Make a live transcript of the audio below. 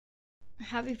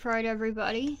Happy Pride,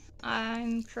 everybody.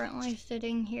 I'm currently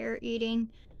sitting here eating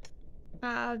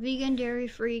vegan,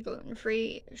 dairy-free,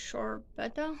 gluten-free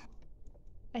sorbetto.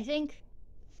 I think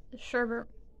sherbet.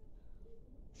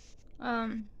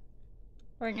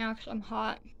 Right now because I'm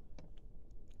hot.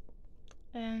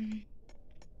 And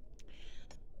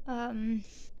I'm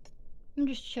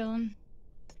just chilling.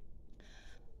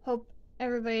 Hope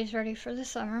everybody's ready for the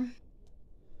summer.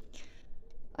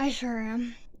 I sure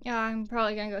am. Yeah, I'm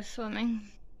probably gonna go swimming,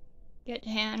 get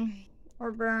tan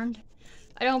or burned.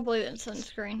 I don't believe in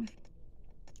sunscreen.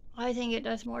 I think it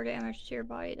does more damage to your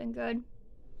body than good.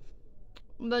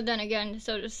 But then again,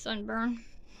 so does sunburn.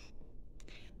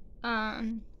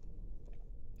 I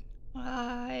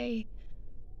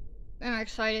am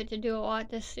excited to do a lot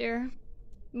this year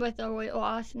with the weight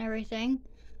loss and everything.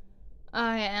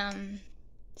 I am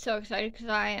so excited because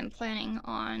I am planning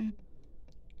on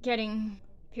getting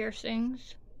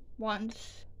piercings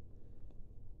once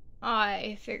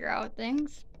I figure out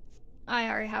things. I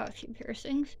already have a few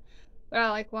piercings, but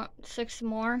I want 6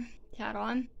 more to add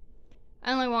on.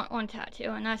 I only want one tattoo,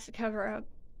 and that's to cover up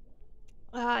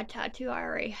a tattoo I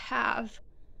already have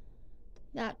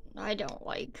that I don't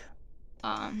like.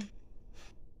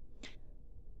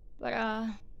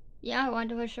 Yeah, I wanted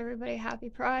to wish everybody happy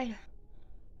Pride.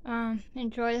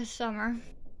 Enjoy the summer.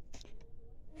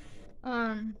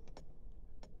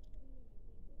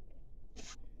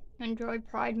 Enjoy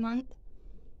Pride Month.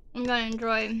 I'm gonna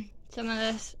enjoy some of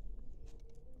this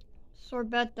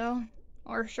sorbetto,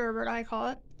 or sherbet I call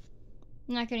it.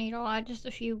 I'm not gonna eat a lot, just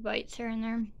a few bites here and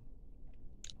there,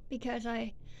 because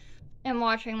I am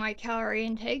watching my calorie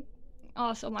intake,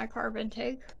 also my carb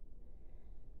intake,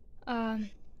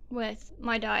 with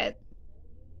my diet.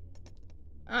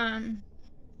 So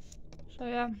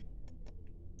yeah.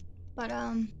 But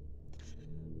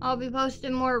I'll be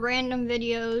posting more random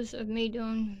videos of me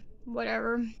doing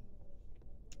whatever.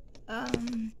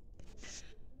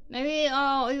 Maybe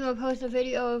I'll even post a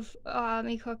video of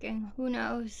me cooking. Who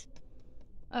knows?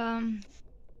 So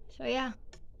yeah.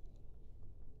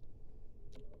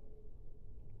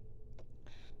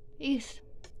 Peace.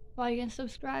 Like and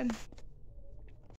subscribe.